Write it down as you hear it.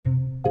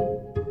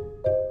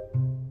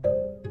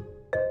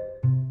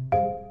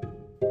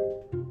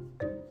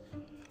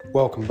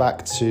Welcome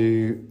back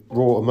to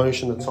Raw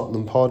Emotion, the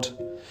Tottenham pod.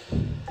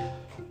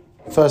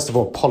 First of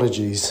all,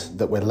 apologies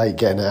that we're late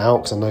getting it out,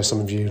 because I know some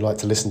of you like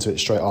to listen to it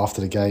straight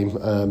after the game.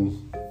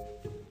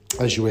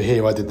 As you were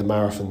here, I did the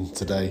marathon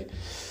today,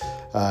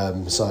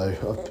 so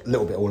a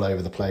little bit all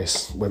over the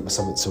place. Went for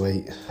something to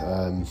eat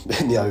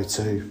in the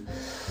O2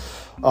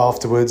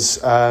 afterwards.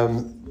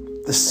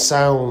 The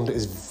sound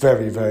is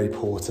very, very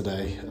poor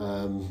today.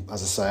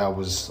 As I say, I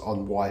was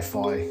on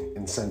Wi-Fi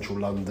in central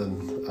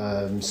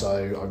London, so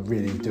I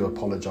really do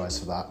apologise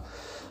for that.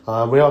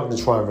 We are going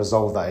to try and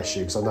resolve that issue,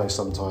 because I know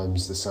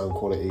sometimes the sound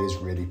quality is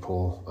really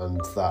poor and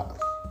that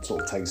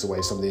sort of takes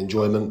away some of the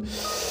enjoyment.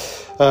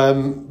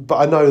 But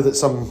I know that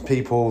some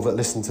people that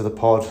listen to the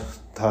pod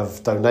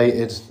have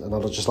donated, and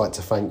I'd just like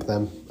to thank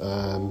them.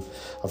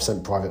 I've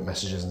sent private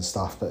messages and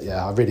stuff, but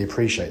yeah, I really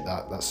appreciate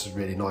that. That's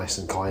really nice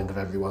and kind of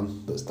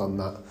everyone that's done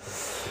that.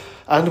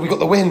 And we got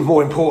the win,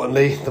 more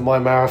importantly, than my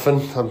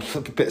marathon. I'm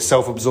a bit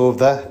self-absorbed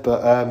there,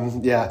 but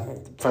yeah,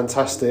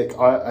 fantastic.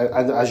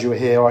 And as you were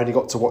here, I only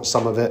got to watch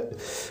some of it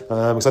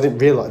because I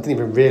didn't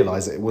even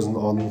realise it wasn't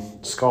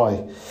on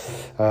Sky.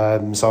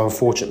 So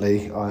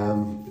unfortunately,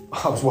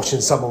 I was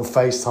watching some on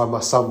FaceTime. My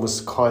son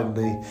was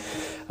kindly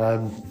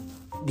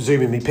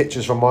zooming me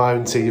pictures from my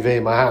own TV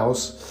in my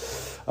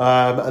house,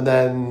 and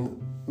then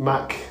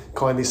Mac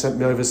kindly sent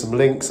me over some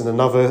links, and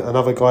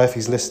another guy, if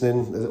he's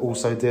listening,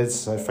 also did,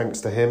 so thanks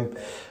to him.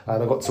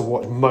 And I got to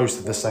watch most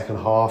of the second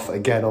half.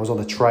 Again, I was on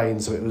a train,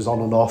 so it was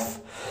on and off,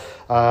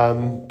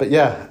 but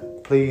yeah,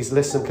 please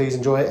listen, please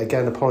enjoy it.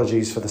 Again,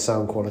 apologies for the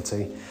sound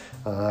quality.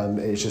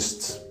 It's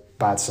just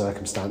bad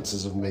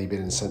circumstances of me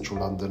being in central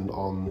London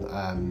on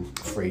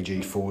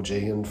 3G,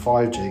 4G and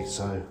 5G,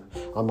 so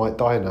I might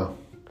die now.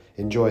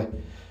 Enjoy.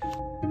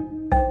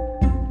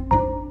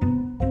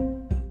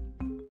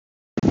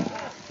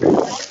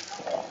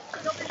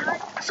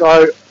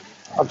 So,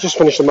 I've just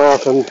finished the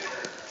marathon,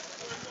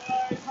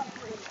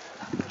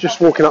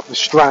 just walking up the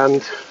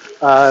Strand.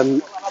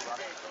 Can't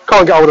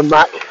get hold of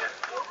Mac.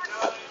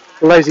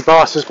 The lazy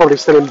bastard's probably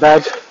still in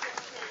bed.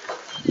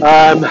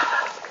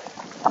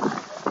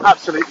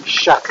 Absolutely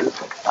shattered.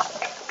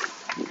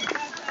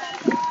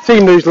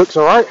 Team news looks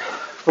alright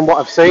from what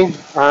I've seen,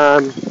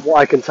 what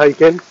I can take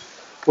in,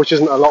 which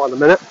isn't a lot in a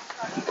minute.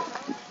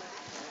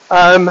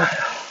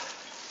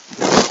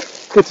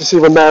 Good to see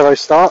Romero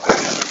start.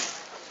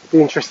 Be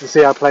interested to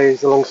see how he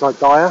plays alongside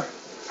Dyer.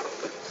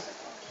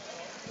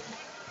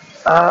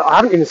 I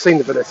haven't even seen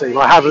the Villa team.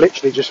 I have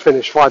literally just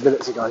finished 5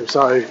 minutes ago,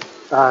 so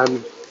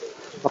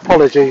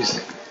apologies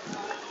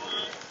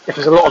if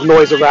there's a lot of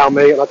noise around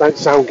me and I don't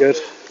sound good.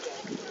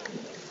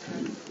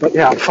 But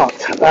yeah, I'm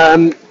fucked.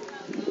 I'm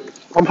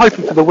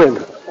hoping for the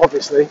win,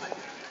 obviously.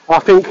 I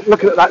think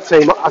looking at that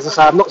team, as I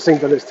say, I've not seen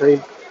Villa's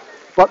team,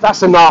 but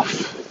that's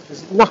enough.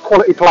 There's enough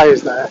quality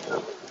players there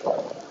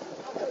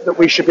that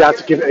we should be able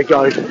to give it a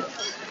go.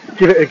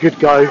 Give it a good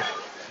go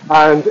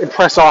and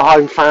impress our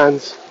home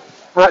fans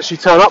and actually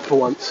turn up for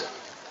once.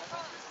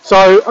 So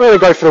I'm going to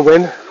go for the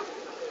win.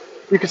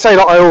 You could say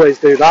that I always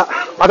do that.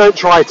 I don't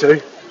try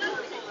to,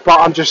 but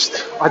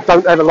I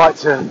don't ever like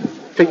to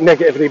think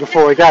negatively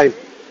before a game.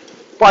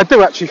 But I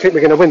do actually think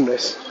we're going to win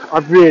this. I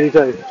really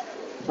do.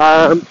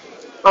 I'm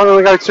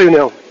going to go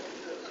 2-0.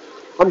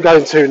 I'm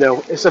going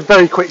 2-0. It's a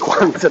very quick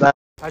one today.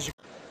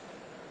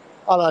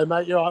 Hello,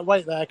 mate. You're right.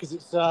 Wait there, because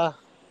it's...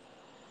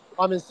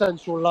 I'm in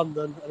central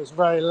London and it's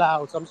very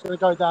loud, so I'm just going to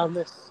go down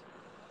this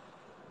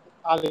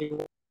alley.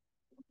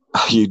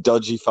 You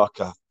dodgy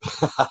fucker.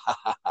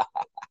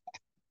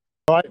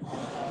 Right?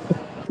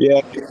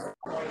 Yeah.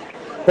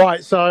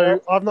 Right,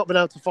 so I've not been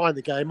able to find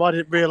the game. I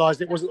didn't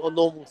realise it wasn't on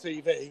normal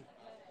TV.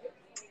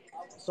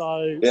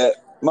 So... Yeah,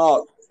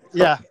 Mark.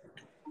 Yeah.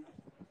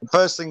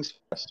 First things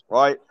first,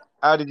 right?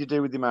 How did you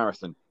do with your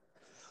marathon?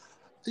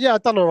 Yeah,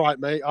 I've done all right,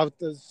 mate.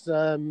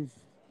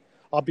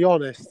 I'll be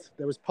honest,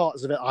 there was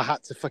parts of it I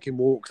had to fucking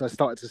walk because I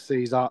started to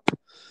seize up.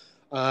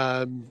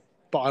 But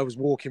I was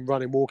walking,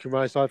 running.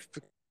 So I've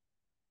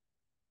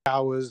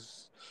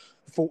hours,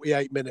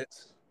 48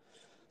 minutes.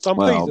 So I'm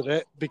pleased with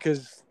it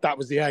because that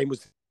was the aim.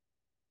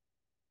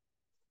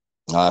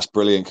 That's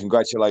brilliant.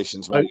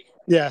 Congratulations, mate.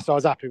 Yeah, so I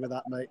was happy with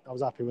that, mate. I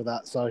was happy with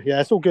that. So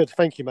yeah, it's all good.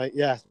 Thank you, mate.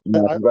 Yeah.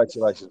 No,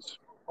 congratulations.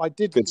 I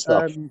did. Good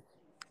stuff.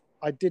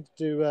 I did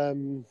do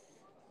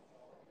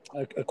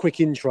a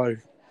quick intro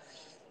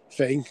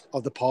thing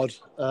of the pod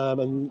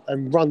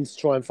and run to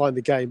try and find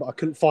the game, but I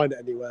couldn't find it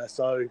anywhere.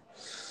 So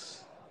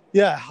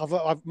yeah,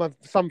 my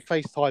son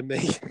FaceTimed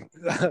me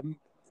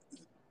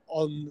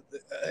on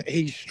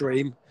his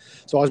stream,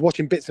 so I was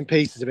watching bits and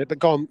pieces of it. But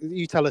go on,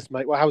 you tell us,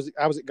 mate. Well,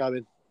 how's it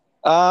going?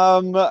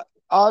 I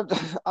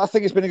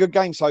think it's been a good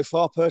game so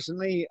far.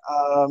 Personally,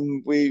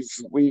 we've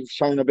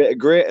shown a bit of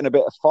grit and a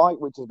bit of fight,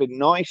 which has been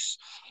nice.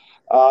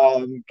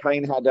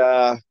 Kane had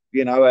a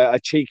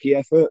cheeky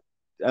effort.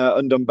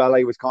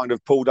 Ndombele was kind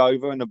of pulled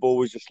over and the ball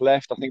was just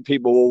left. I think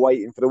people were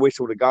waiting for the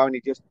whistle to go and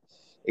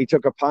he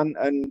took a punt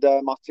and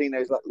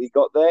Martinez luckily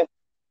got there.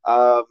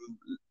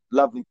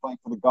 Lovely play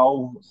for the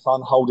goal.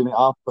 Son holding it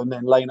up and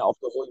then laying it off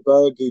to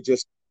Højbjerg, who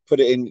just put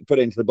it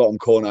into the bottom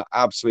corner.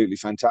 Absolutely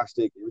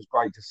fantastic. It was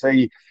great to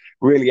see.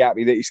 Really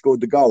happy that he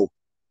scored the goal.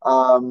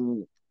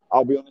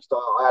 I'll be honest,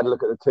 I had a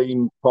look at the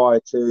team prior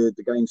to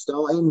the game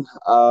starting,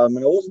 and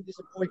I wasn't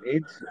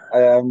disappointed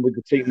with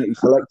the team that he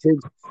selected,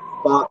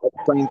 but at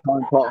the same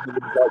time, part of me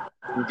was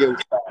like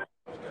guilty.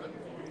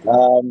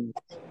 Um,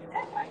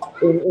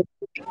 in,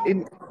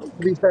 in, to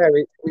be fair,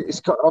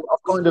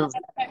 I've kind of,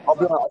 I'll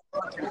be honest,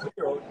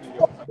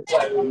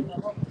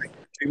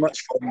 too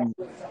much from,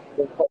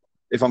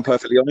 if I'm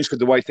perfectly honest, with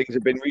the way things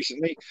have been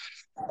recently.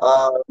 But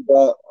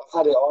I've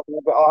had it on,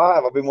 but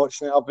I've been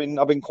watching it. I've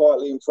been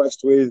quietly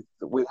impressed with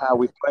how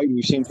we've played.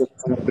 We seem to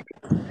have the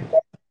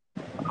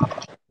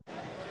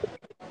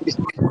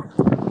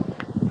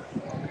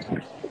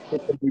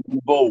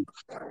ball.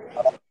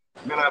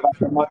 I don't know about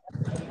the moment.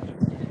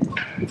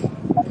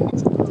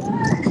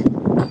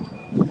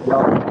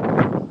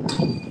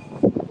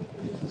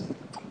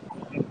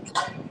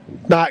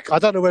 Mac, I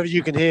don't know whether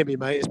you can hear me,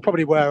 mate. It's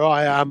probably where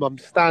I am. I'm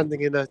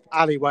standing in an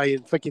alleyway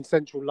in freaking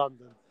central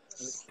London, and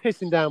it's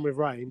pissing down with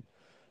rain.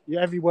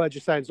 Every word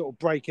you're saying sort of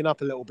breaking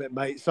up a little bit,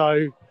 mate.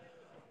 So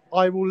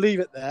I will leave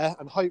it there,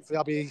 and hopefully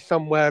I'll be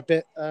somewhere a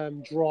bit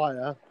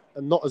drier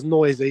and not as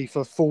noisy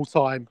for full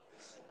time.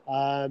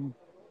 But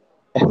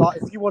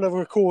if you want to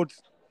record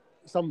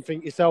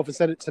something yourself and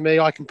send it to me,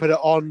 I can put it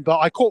on. But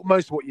I caught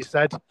most of what you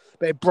said,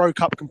 but it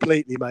broke up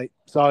completely, mate.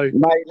 So,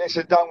 mate,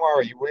 listen, don't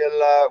worry.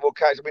 We'll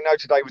catch. We know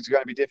today was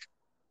going to be different,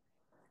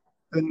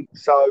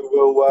 so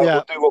we'll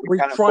do what we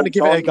can. We're trying to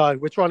give it a go.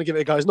 We're trying to give it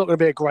a go. It's not going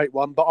to be a great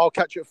one, but I'll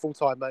catch you at full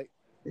time, mate.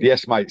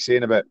 Yes, mate. See you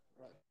in a bit.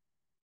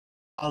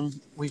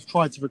 We've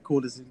tried to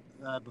record this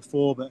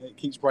before, but it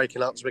keeps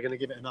breaking up, so we're going to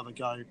give it another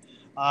go.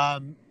 I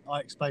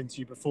explained to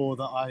you before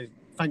that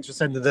thanks for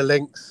sending the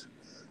links.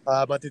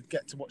 I did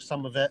get to watch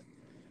some of it,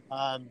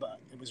 but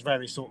it was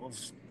very sort of,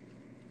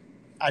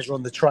 as you're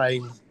on the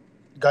train,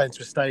 going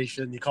to a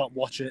station, you can't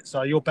watch it,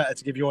 so you're better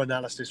to give your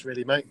analysis,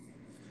 really, mate.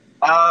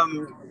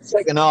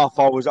 Second half,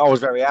 I was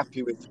very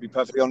happy with, to be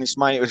perfectly honest,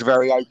 mate. It was a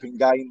very open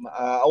game.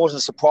 I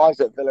wasn't surprised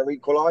that Villa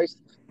equalised.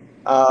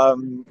 They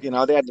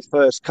had the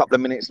first couple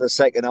of minutes of the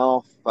second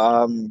half.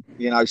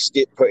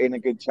 Skip put in a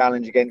good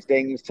challenge against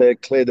Ings to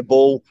clear the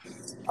ball.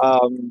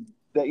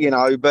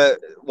 But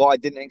what I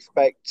didn't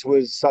expect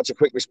was such a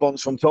quick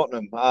response from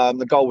Tottenham.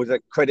 The goal was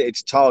credited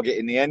to Target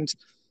in the end.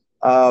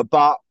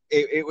 But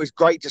it was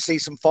great to see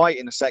some fight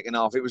in the second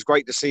half. It was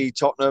great to see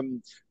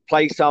Tottenham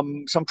play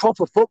some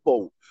proper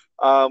football,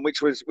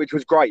 which was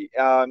great.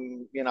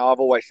 I've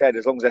always said,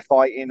 as long as they're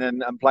fighting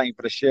and playing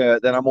for the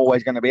shirt, then I'm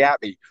always going to be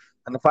happy.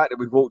 And the fact that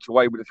we've walked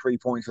away with the 3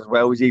 points as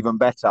well is even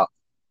better.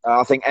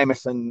 I think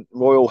Emerson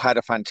Royal had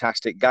a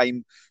fantastic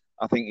game.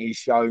 I think he's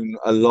shown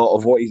a lot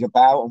of what he's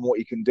about and what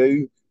he can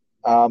do.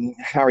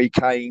 Harry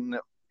Kane,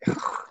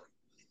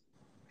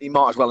 he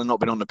might as well have not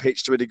been on the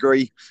pitch to a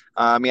degree.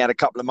 He had a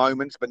couple of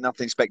moments, but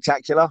nothing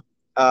spectacular.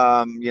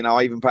 I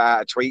even put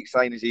out a tweet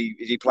saying, is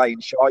he playing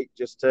shite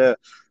just to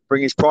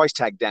bring his price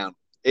tag down?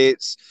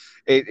 It's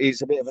a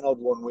bit of an odd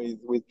one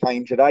with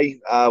Kane today,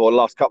 or the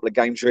last couple of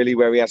games really,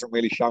 where he hasn't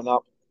really shown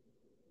up.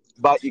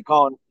 But you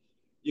can't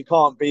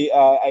beat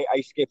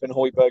a Skip and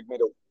Højbjerg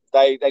middle.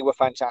 They were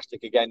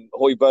fantastic again.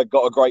 Højbjerg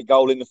got a great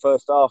goal in the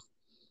first half.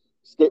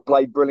 Skip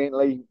played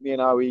brilliantly.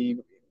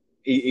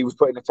 He was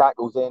putting the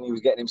tackles in. He was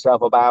getting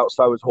himself about.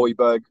 So was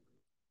Højbjerg.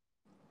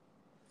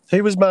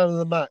 Who was man of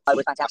the match? It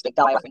was fantastic.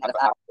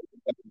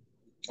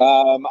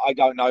 I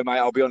don't know, mate.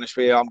 I'll be honest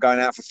with you. I'm going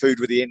out for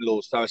food with the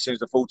in-laws. So as soon as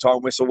the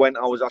full-time whistle went,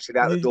 I was ushered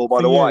out the door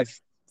by the wife.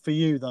 For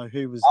you, though,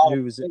 who was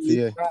it for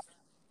you?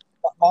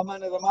 My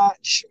man of the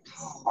match,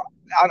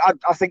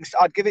 I think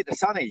I'd give it to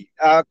Sonny.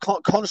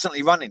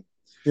 Constantly running.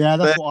 Yeah,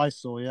 that's what I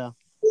saw.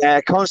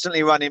 Yeah,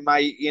 constantly running,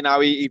 mate.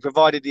 He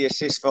provided the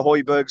assist for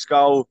Højbjerg's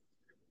goal,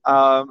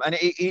 and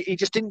he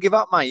just didn't give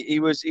up, mate. He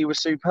was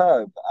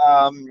superb.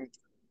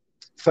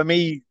 For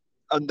me,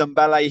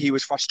 Ndombele, he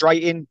was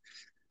frustrating.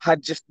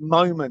 Had just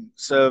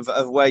moments of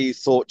where you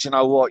thought, you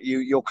know what,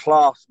 you're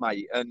class,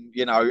 mate, and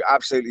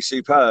absolutely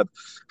superb.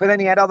 But then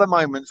he had other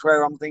moments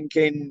where I'm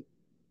thinking,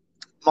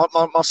 my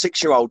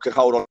 6-year-old could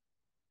hold on,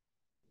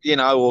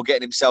 or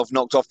getting himself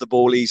knocked off the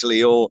ball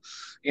easily, or,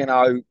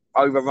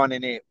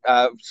 overrunning it,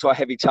 so a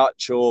heavy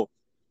touch, or,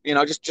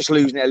 just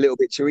losing it a little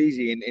bit too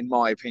easy, in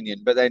my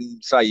opinion. But then,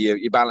 say,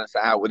 you balance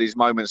it out with his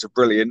moments of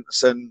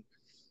brilliance, and,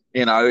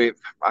 I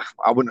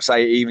wouldn't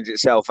say it evens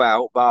itself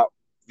out, but,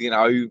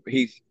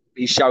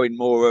 he's showing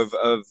more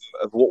of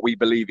what we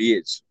believe he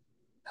is.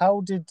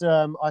 How did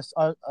I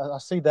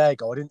see their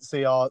goal? I didn't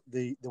see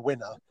the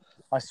winner.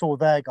 I saw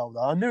their goal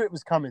though. I knew it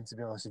was coming, to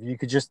be honest with you. You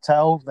could just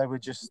tell they were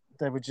just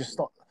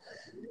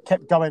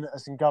kept going at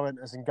us and going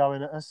at us and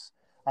going at us.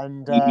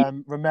 And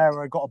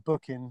Romero got a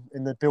booking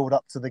in the build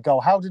up to the goal.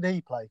 How did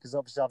he play? Because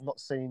obviously I've not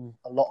seen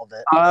a lot of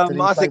it. Did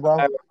he play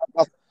well?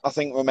 I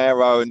think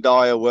Romero and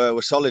Dyer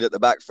were solid at the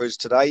back for us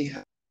today.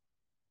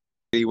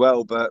 Really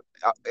well, but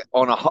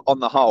on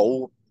the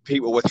whole,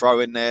 people were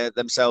throwing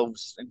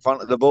themselves in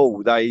front of the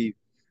ball. They,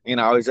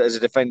 as a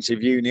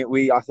defensive unit,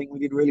 I think we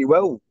did really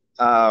well.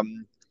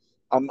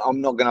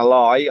 I'm not going to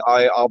lie.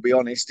 I'll be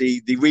honest.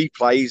 The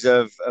replays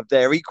of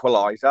their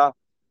equaliser,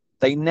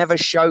 they never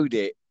showed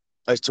it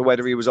as to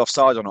whether he was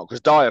offside or not,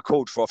 because Dyer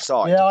called for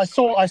offside. Yeah, I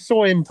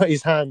saw him put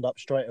his hand up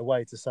straight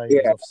away to say he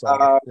was Yeah.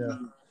 offside. Yeah.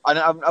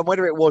 And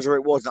whether it was or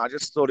it wasn't, I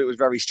just thought it was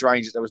very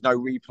strange that there was no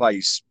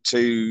replays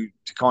to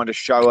kind of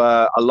show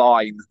a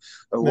line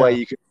of where Yeah.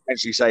 you could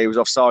potentially say he was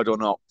offside or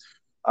not.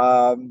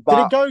 Did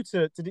But it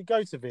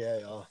go to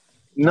VAR?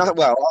 no,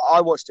 well,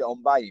 I watched it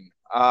on BAME,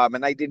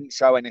 and they didn't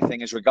show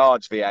anything as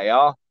regards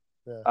VAR.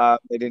 Yeah.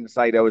 They didn't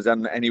say there was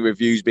any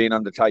reviews being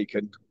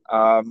undertaken,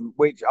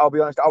 which I'll be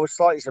honest, I was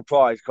slightly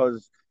surprised,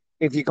 because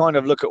if you kind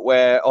of look at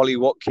where Ollie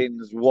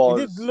Watkins He did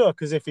was,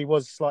 look as if he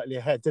was slightly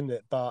ahead, didn't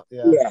it? But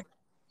yeah. yeah,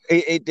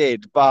 it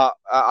did, but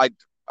I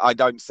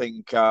don't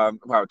think.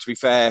 Well, to be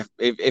fair,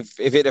 if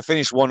it had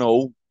finished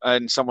 1-1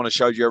 and someone had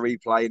showed you a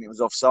replay and it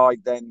was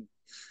offside, then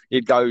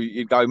you'd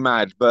go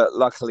mad. But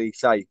luckily,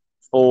 say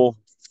 4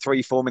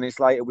 minutes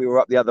later, we were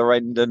up the other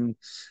end, and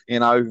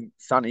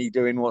Sonny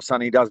doing what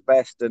Sonny does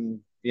best,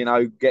 and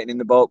getting in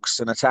the box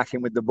and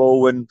attacking with the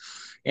ball, and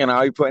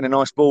putting a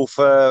nice ball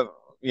for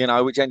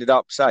which ended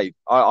up, say,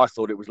 I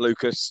thought it was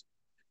Lucas,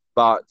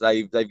 but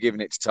they've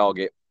given it to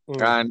Target.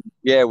 And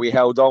yeah, we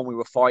held on. We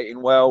were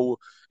fighting well,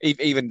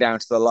 even down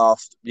to the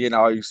last. They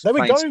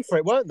were going for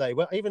it, weren't they?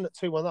 Well, even at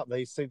 2-1 up,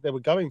 they were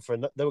going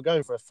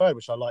for a third,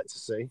 which I like to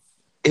see.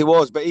 It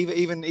was, but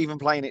even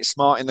playing it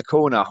smart in the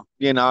corner,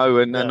 and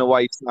the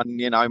way Son,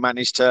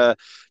 managed to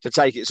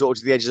take it sort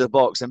of to the edge of the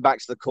box and back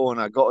to the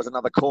corner, got us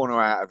another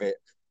corner out of it.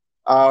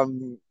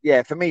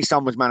 Yeah, for me,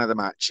 Son was man of the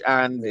match,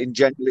 and in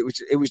general,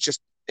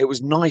 it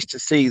was nice to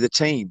see the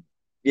team,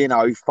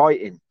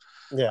 fighting.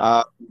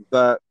 Yeah.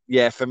 But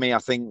yeah, for me, I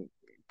think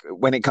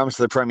when it comes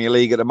to the Premier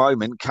League at the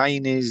moment,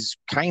 Kane is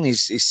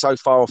so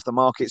far off the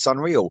mark, it's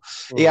unreal.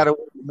 He had a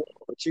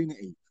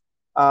opportunity,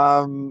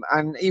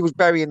 and he was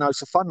burying those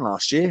for fun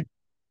last year,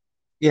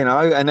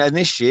 and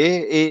this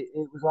year it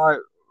was like,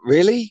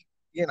 really,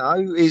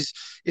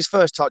 his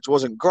first touch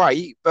wasn't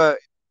great, but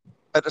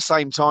at the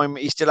same time,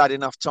 he still had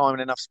enough time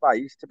and enough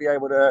space to be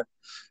able to,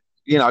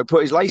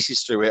 put his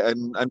laces through it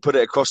and put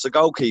it across the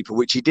goalkeeper,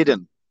 which he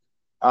didn't.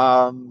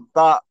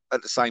 But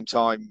at the same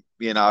time,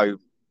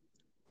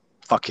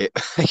 fuck it.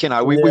 He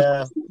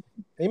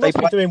must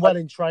be doing well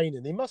in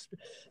training. He must.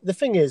 The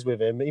thing is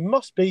with him, he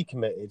must be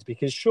committed,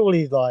 because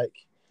surely,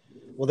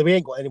 we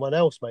ain't got anyone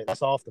else, mate.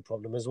 That's half the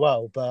problem as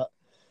well. But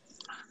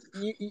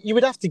you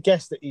would have to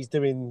guess that he's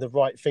doing the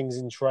right things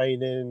in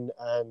training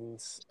and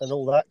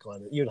all that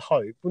kind of. You'd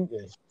hope, wouldn't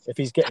you, if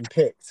he's getting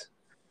picked?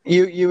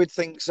 You would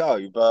think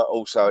so, but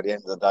also at the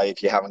end of the day,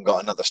 if you haven't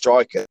got another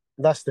striker,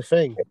 that's the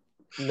thing.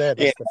 That's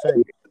the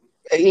thing.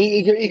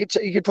 He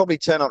could probably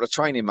turn up to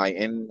training, mate,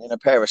 in a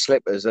pair of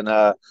slippers and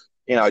a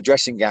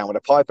dressing gown with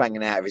a pipe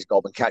hanging out of his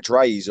gob and catch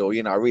rays, or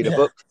read a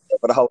book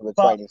for the whole of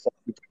the training. So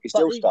he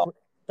still start.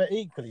 But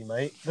equally,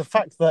 mate, the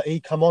fact that he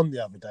come on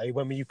the other day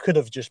when you could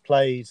have just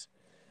played,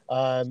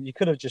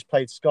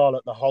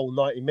 Scarlett the whole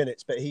 90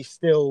 minutes, but he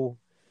still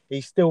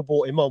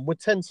brought him on, would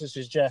tend to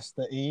suggest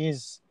that he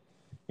is,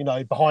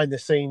 behind the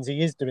scenes,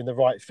 he is doing the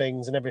right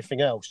things and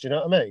everything else. Do you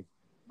know what I mean?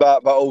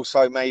 But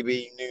also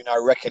maybe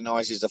Nuno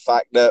recognises the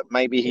fact that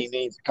maybe he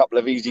needs a couple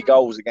of easy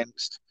goals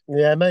against.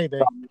 Yeah, maybe.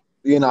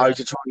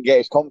 To try and get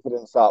his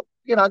confidence up.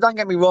 Don't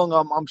get me wrong.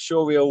 I'm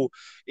sure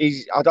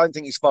I don't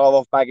think he's far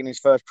off bagging his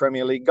first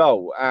Premier League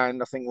goal.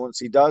 And I think once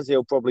he does,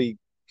 he'll probably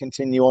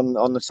continue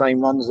on the same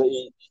runs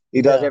that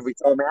he does every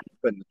time it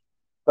happens.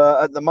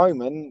 But at the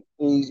moment,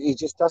 he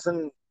just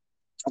doesn't.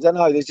 I don't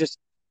know. There's just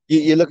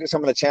you look at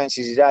some of the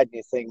chances he's had, and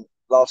you think,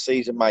 last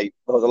season, mate,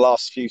 or the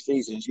last few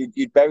seasons,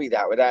 you'd bury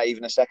that without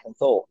even a second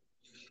thought.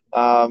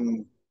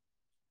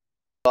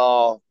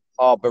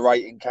 Are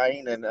berating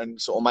Kane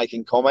and sort of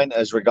making comment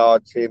as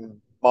regards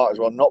him might as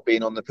well not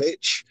being on the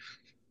pitch,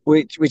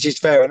 which is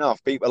fair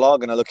enough. People are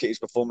going to look at his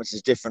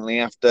performances differently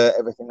after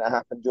everything that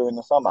happened during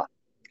the summer.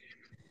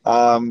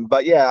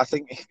 But yeah, I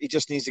think he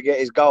just needs to get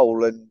his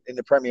goal in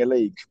the Premier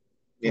League,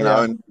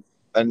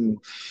 and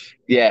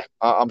yeah,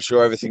 I'm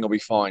sure everything will be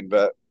fine.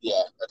 But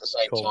yeah, at the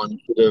same time,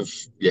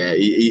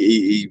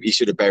 he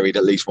should have buried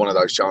at least one of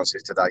those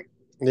chances today.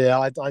 Yeah,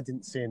 I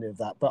didn't see any of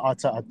that, but I'd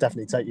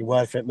definitely take your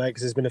word for it, mate,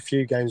 because there's been a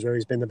few games where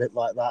he's been a bit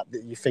like that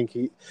you think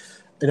in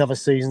other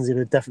seasons he'd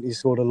have definitely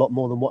scored a lot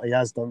more than what he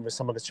has done with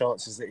some of the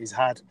chances that he's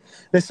had.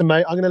 Listen,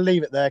 mate, I'm going to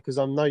leave it there because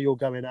I know you're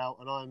going out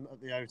and I'm at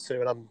the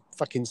O2 and I'm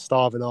fucking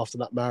starving after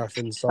that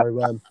marathon, so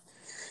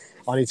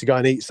I need to go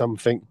and eat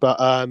something. But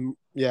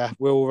yeah,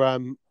 we're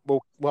not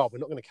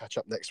going to catch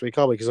up next week,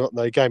 are we? Because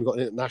the game got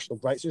an international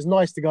break, so it's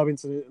nice to go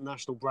into the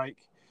international break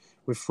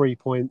with 3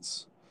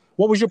 points.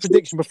 What was your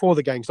prediction before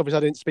the game? Because obviously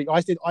I didn't speak. I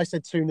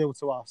said 2-0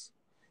 to us.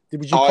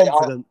 Was you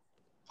confident?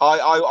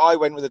 I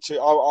went with a 2.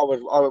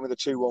 I went with a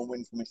 2-1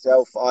 win for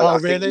myself.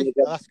 Really?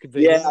 That's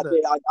convenient. Yeah,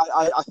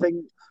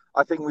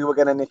 I think we were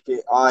going to nick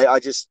it. I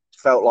just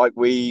felt like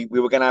we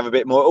were going to have a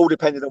bit more. It all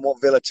depended on what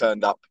Villa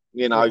turned up.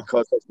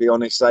 Because let's be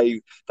honest,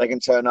 they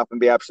can turn up and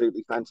be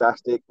absolutely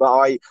fantastic. But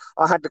I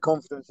had the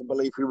confidence and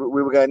belief we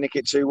were going to nick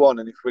it 2-1,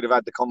 and if we'd have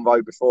had the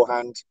convo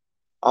beforehand,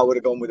 I would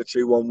have gone with a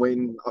 2-1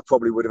 win. I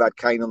probably would have had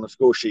Kane on the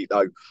score sheet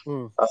though,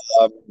 Mm.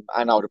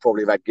 and I would have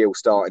probably have had Gill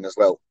starting as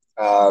well.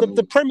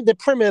 The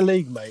Premier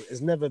League, mate,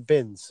 has never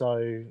been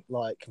so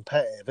like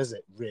competitive, is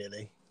it?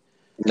 Really?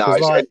 No,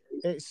 Because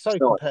it's so it's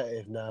not.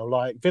 competitive now.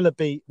 Like Villa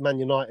beat Man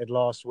United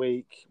last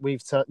week.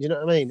 We've turned. You know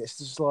what I mean? It's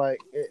just like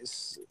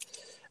it's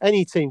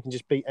any team can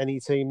just beat any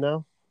team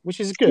now, which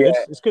is good. Yeah,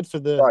 It's good for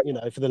the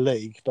right. for the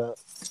league, but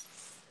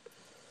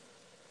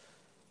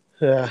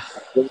yeah,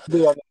 To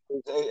be honest,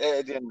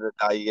 at the end of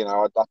the day,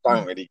 I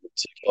don't really give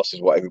two tosses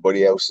what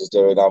everybody else is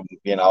doing.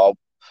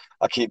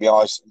 I keep my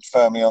eyes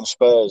firmly on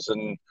Spurs,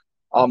 and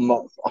I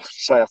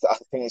say I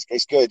think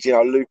it's good.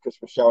 Lucas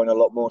was showing a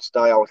lot more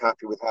today. I was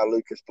happy with how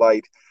Lucas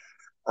played.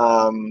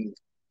 Um,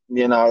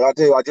 I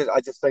do.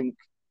 I just think.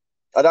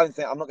 I don't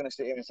think I'm not going to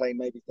sit here and say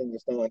maybe things are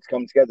starting to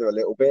come together a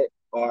little bit.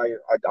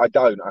 I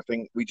don't. I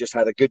think we just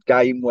had a good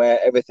game where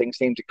everything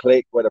seemed to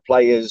click, where the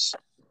players,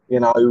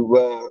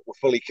 were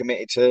fully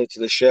committed to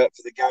the shirt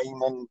for the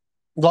game, and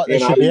like they you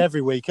know, should be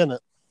every week, isn't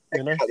it?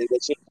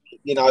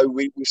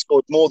 we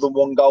scored more than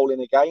one goal in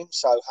a game,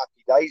 so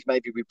happy days.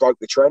 Maybe we broke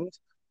the trend,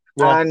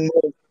 Yeah, and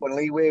more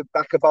importantly, we're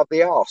back above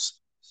the arse.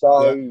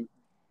 So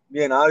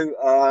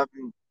yeah,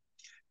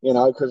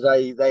 because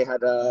they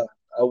had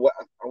I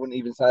wouldn't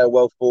even say a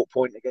well fought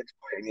point against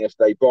Brighton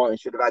yesterday. Brighton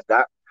should have had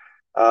that.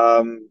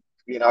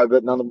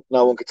 But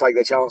no one could take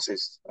their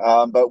chances.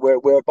 But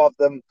we're above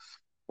them.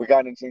 We're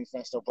going into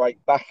international break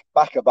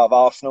back above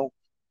Arsenal.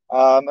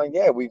 And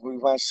yeah, we've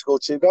managed to score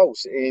 2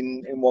 goals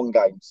in one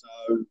game.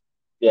 So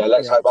yeah,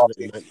 let's yeah, hope after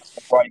the absolutely, mate.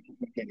 international break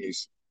it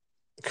continues.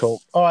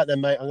 Cool. All right then,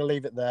 mate. I'm gonna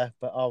leave it there,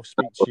 but I'll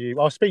speak to you.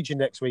 I'll speak to you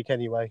next week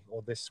anyway,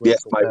 or this week,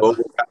 Yes, or mate.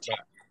 whatever. We'll catch But,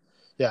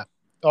 yeah.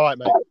 All right,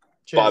 mate. up. Bye,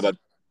 Cheers. bud.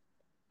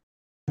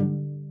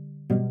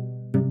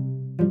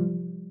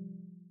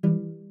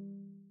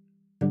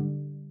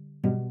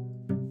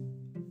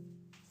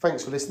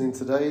 Thanks for listening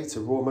today to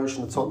Raw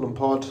Motion, the Tottenham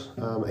pod.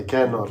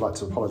 Again, I'd like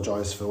to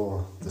apologise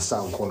for the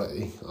sound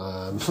quality.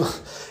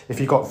 If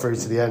you got through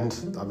to the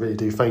end, I really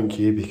do thank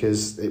you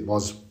because it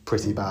was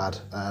pretty bad.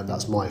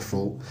 That's my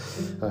fault.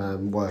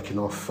 Working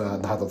off, I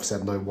had obviously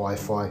had no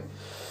Wi-Fi.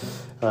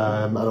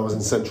 And I was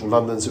in central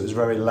London, so it was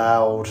very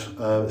loud.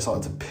 It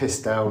started to piss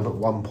down at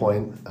one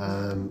point,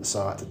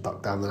 so I had to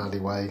duck down the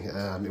alleyway.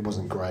 It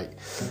wasn't great.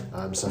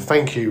 So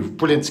thank you.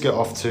 Brilliant to get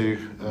off to,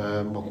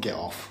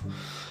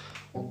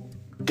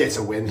 get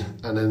a win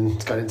and then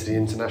go into the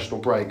international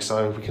break,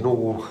 so we can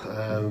all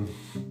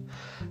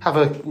have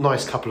a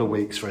nice couple of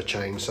weeks for a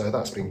change. So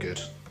that's been good.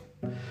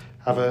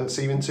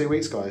 See you in 2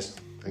 weeks, guys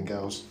and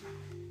girls.